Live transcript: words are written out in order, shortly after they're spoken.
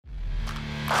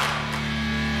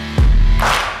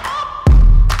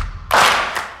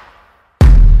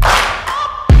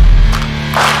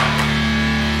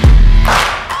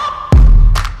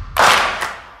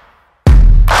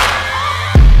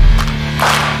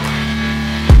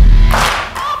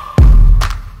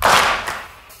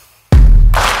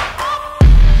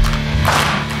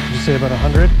about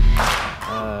 100?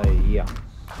 Yeah.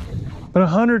 About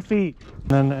 100 feet.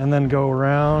 And then go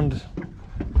around.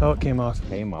 Oh, it came off.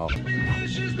 Came off.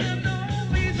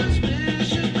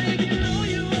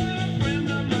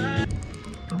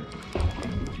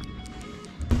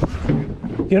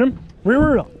 Get him.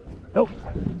 Reel. Oh.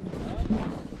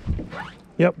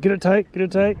 Yep, get it tight, get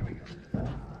it tight.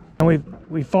 And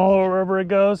we follow wherever it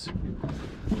goes.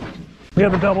 We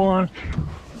have a double on.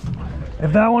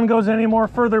 If that one goes any more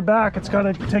further back, it's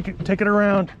gotta take it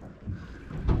around.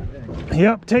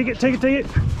 Yep, take it.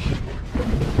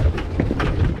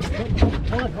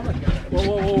 Hold on.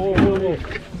 Whoa.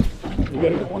 You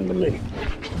gotta get one to me.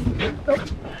 Oh.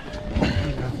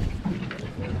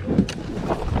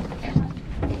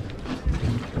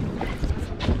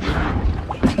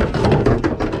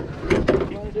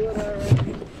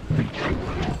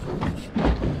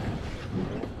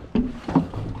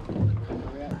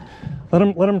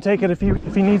 Let him take it if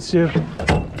he needs to.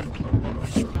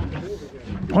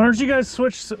 Why don't you guys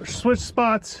switch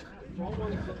spots?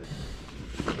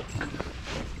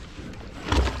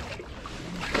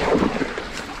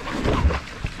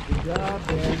 Good job,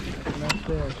 Dan. Nice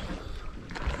fish.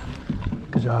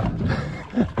 Good job.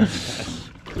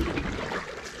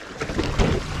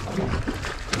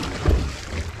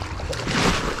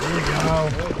 There you go.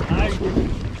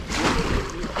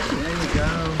 There you go.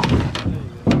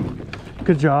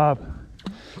 Good job.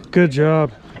 Good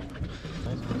job.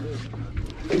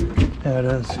 Yeah, it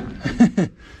is.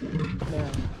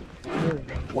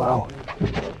 Wow.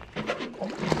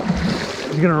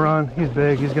 He's gonna run. He's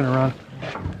big. He's gonna run.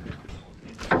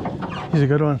 He's a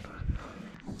good one.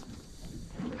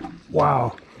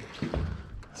 Wow.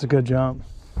 That's a good jump.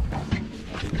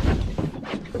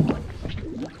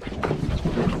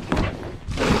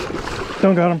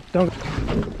 Don't got him. Don't.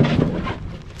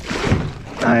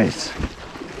 Nice.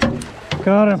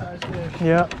 Got him.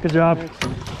 Yeah, good job.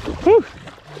 Woo.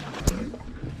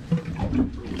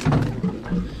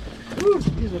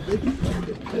 He's a big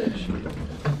fish.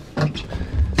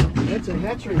 That's a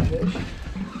hatchery fish.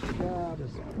 God,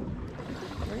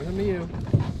 bring him to you.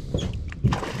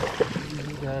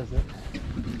 He does it.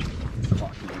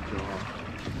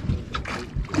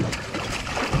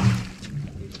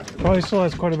 Probably still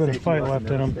has quite a bit of fight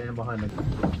left in him. Stand behind the...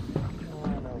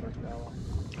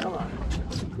 Come on.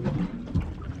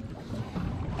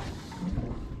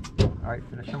 All right,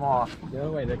 finish him off.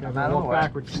 No way, they're going to walk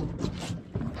backwards.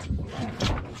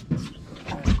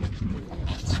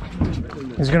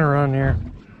 He's gonna run here.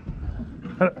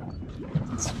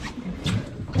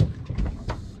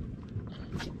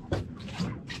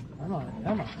 Come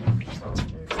on.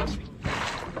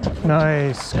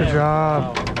 Nice, good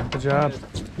job. Good job.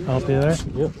 I'll help you there.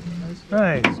 Yep.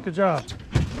 Nice, good job.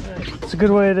 It's a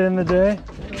good way to end the day.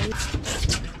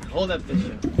 Hold that fish.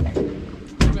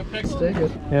 Let's take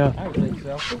it. Yeah. I think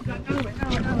so.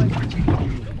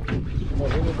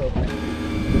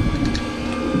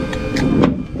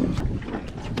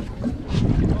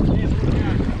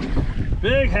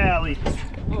 Big Hallie.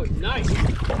 Oh, nice.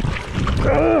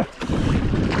 Oh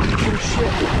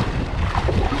shit.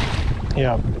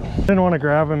 Yeah. Didn't want to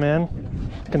grab him in.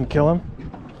 Couldn't kill him.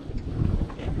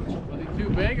 Was he too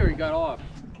big or he got off?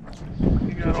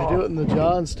 Could you do it in the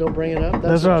jaw and still bring it up?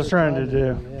 That's what I was trying to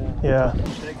do. Yeah.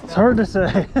 It's hard to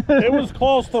say. It was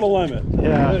close to the limit.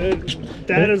 Yeah.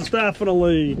 That is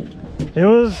definitely. It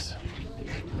was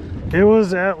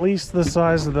at least the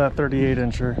size of that 38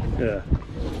 incher. Yeah.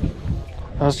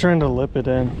 I was trying to lip it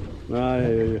in.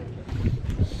 I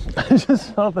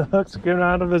just saw the hooks coming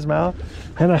out of his mouth,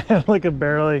 and I had like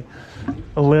barely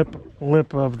a lip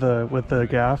of with the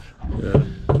gaff. Yeah.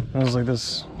 I was like,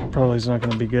 this probably is not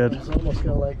going to be good. It's almost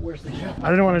kind of like, where's the gaff? I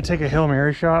didn't want to take a Hail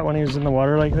Mary shot when he was in the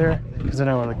water like there, because then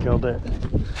I would have killed it.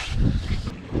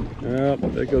 Yeah,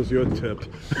 there goes your tip.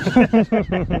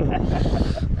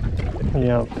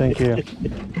 Yeah, thank you.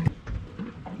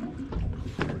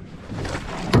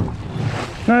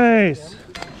 Nice.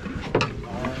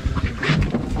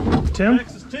 Tim?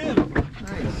 Texas Tim.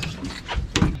 Nice.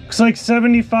 Looks like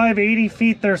 75, 80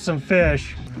 feet there's some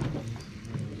fish.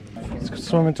 It's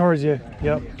swimming towards you.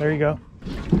 Yep, there you go. I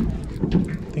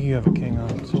think you have a king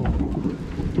on.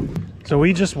 So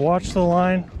we just watch the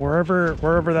line. Wherever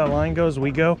that line goes,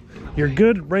 we go. You're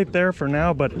good right there for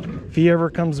now, but if he ever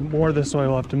comes more this way,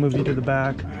 we'll have to move you to the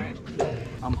back.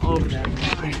 I'm hoping that.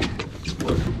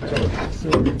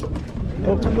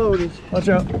 Oh, watch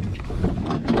out.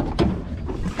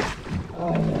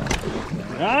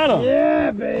 Got him. Yeah,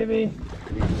 baby.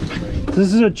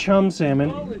 This is a chum salmon.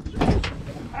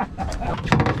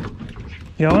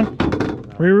 You got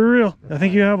one? Real. I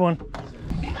think you have one.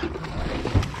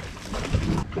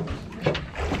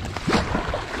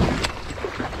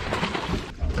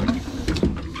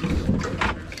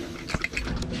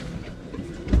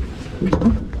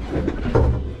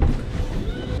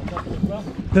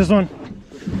 This one.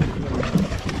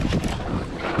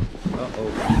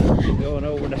 Uh-oh. Going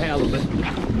over the halibut.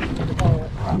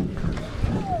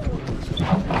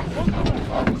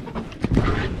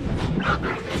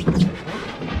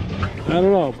 I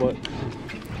don't know, but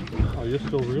oh, you're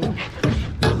still reeling?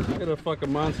 Look at a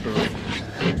fucking monster.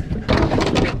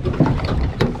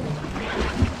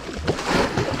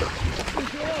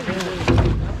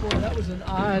 That was an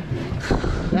odd.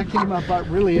 That came up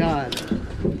really odd.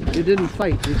 It didn't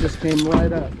fight. It just came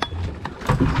right up.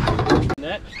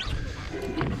 Net.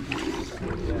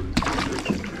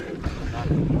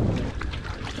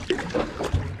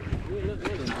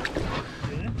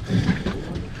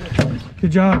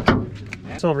 Good job.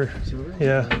 Silver.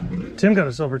 Yeah. Tim got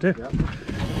a silver too. Yep.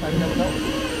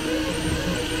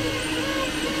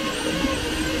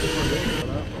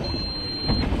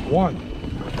 One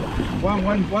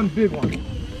big one.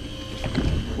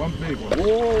 One big one.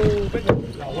 Whoa, big one.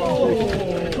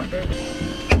 Whoa.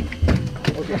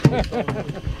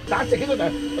 That's a good one.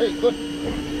 Hey, good.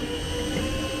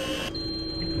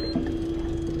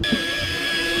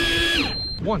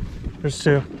 One. There's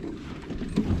two.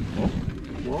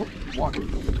 Whoa. One.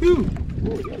 Two.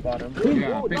 Two.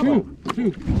 Yeah, big one.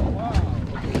 Two.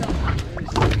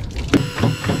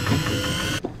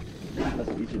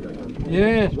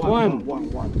 Yes, one. Big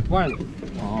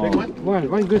one?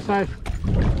 One good size.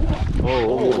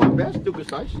 Oh, one best. Still good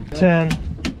size. 10.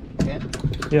 10.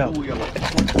 Yeah. Oh, yeah.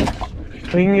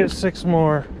 We can get 6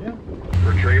 more.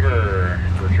 Retriever.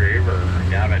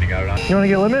 Gavin, you got it on. You want to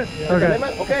get limit? Okay.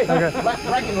 Limit? Okay. Okay.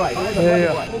 Black and white. Yeah,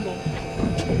 yeah.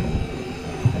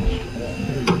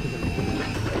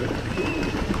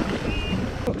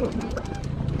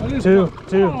 Two.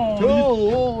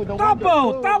 Oh,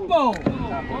 double.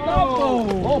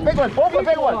 Oh, big one. Both a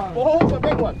big one. Both a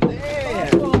big one. Yeah.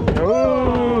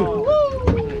 Oh.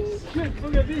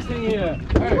 Look at this thing here.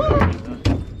 Hey.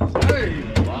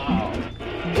 Wow.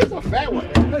 It's a fat one.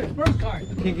 Hey, first time.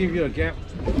 I can't give you a gap.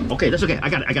 Okay, that's okay. I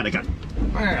got it.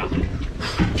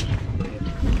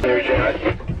 There's your hut.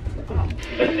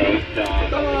 The name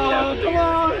Come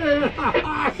on.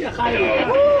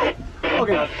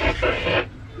 Okay.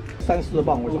 30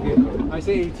磅我就给 I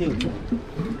say 18.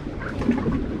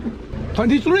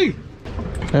 23.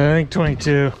 I think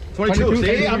 22. 22.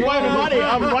 See, I'm right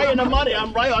on the money.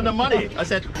 I'm right on the money. I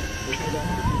said. Two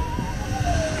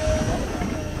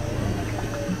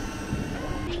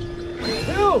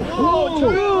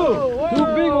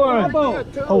big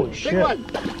ones. Holy shit. Big one.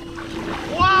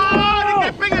 Wow, they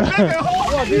get bigger and bigger.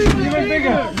 Oh, this is even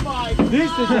bigger.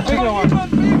 This is a bigger one.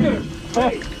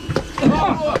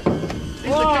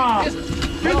 Wow.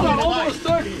 This one almost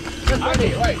 30. That's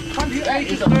 30, right. 28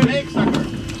 is a big sucker.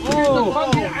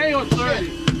 Oh, 28 or 30.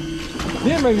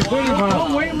 Yeah, maybe 30 pounds.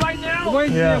 Don't wait right now.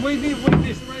 Wait, Yeah. wait this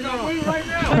right now. Wait right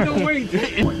now. I don't wait.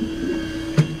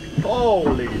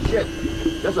 Holy shit.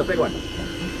 That's a big one.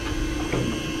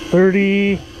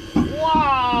 30.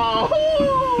 Wow.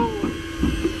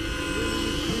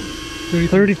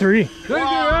 33.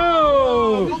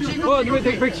 Oh, let me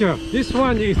take a picture. This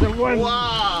one is the one.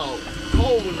 Wow.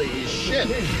 Holy shit.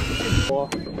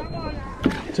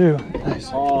 2. Nice.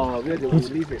 Oh, we have to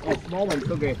leave it. Oh, small one.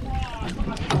 Okay.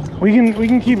 We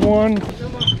can keep 1.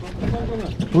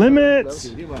 Limits.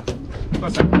 Hey,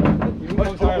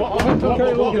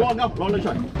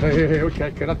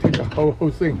 Okay, can I take the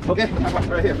whole thing? okay,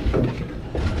 right here.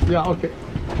 Yeah, okay.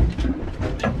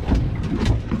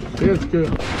 Here's good.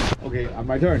 Okay,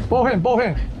 my turn. Bow hand. Bow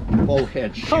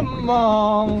head. Come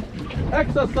on.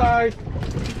 Exercise.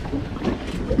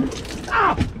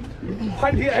 Ah!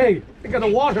 28. I got the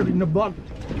water in the butt.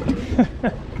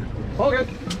 Okay.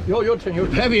 Your turn.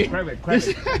 Heavy. Grab it.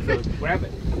 Grab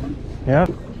it. Yeah.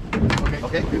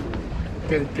 Okay.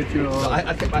 Get your...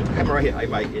 I kept my camera right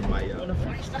here. In my.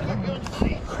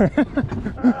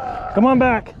 Come on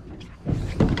back.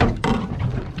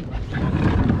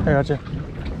 I got you.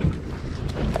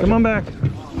 Come on back.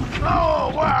 Oh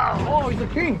wow! Oh, he's a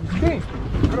king.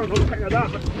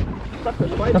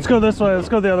 Let's go this way. Let's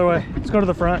go the other way. Let's go to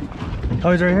the front.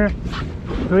 Oh, he's right here.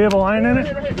 Do we have a line in it?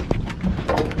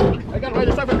 I got it right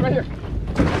this time, right here.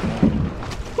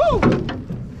 Woo!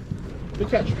 Good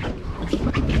catch.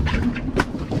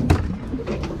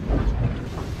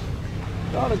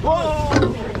 Got it.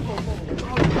 Whoa!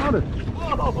 Got it.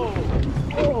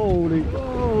 Holy.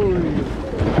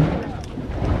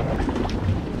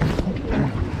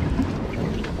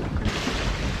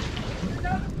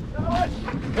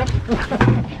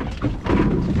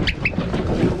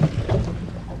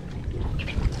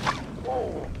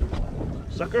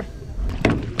 Sucker.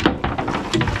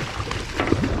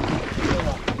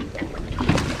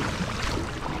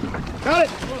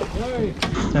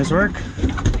 Nice work.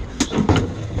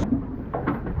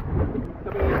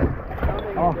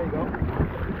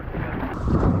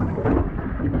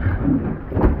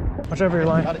 Watch over your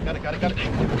line. Got it.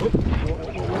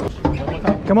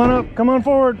 Come on up, come on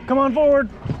forward, come on forward.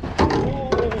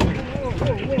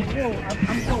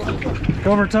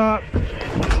 Go over top.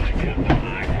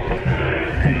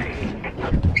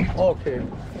 Okay.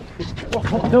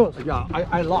 Do it. Yeah,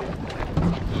 I lock.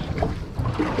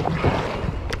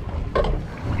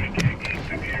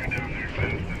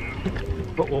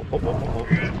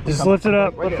 Just lift it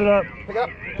up, lift it up. Pick it up.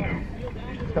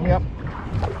 It's coming up.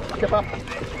 Skip up.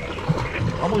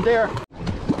 Almost there.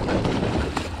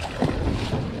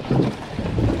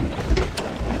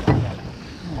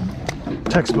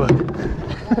 Textbook.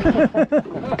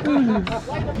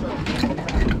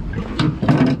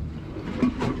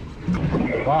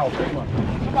 Wow, big one.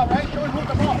 Come on, right? Show him who's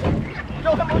the ball.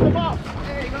 Show him who's the ball.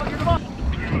 Hey, you gonna get the ball.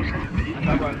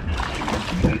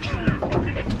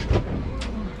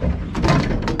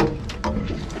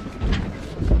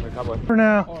 For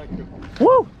now.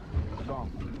 Woo! Strong.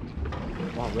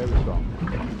 Wow, very strong.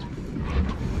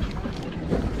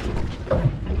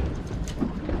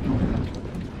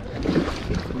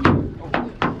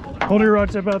 Hold your rod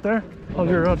tip out there. Hold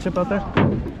your rod tip out there.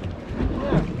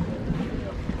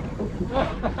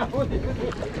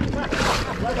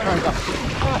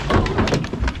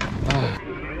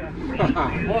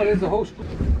 Well, there's the whole school.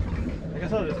 I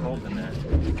guess I'll just hold the net.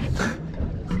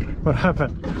 What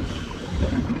happened?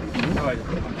 Oh,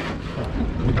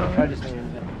 I just need it.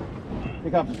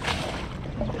 Pick up.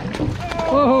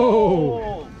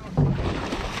 Whoa!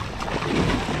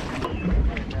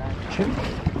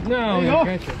 No, There you go.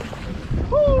 catch it.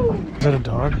 Is that a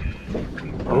dog?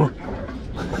 Oh.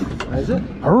 Is it?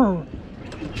 Oh.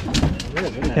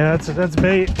 Yeah, that's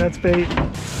bait. That's bait.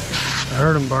 I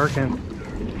heard him barking.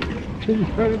 He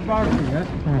started barking, huh?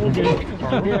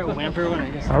 Yeah, whimper when I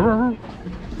guess. Arr.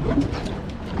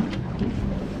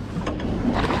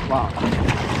 Wow.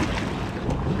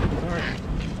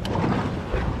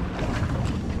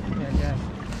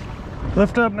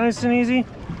 Lift up nice and easy.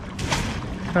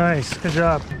 Nice, good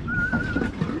job.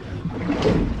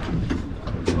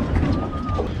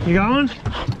 You got one?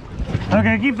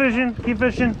 Okay, keep fishing, keep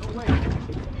fishing.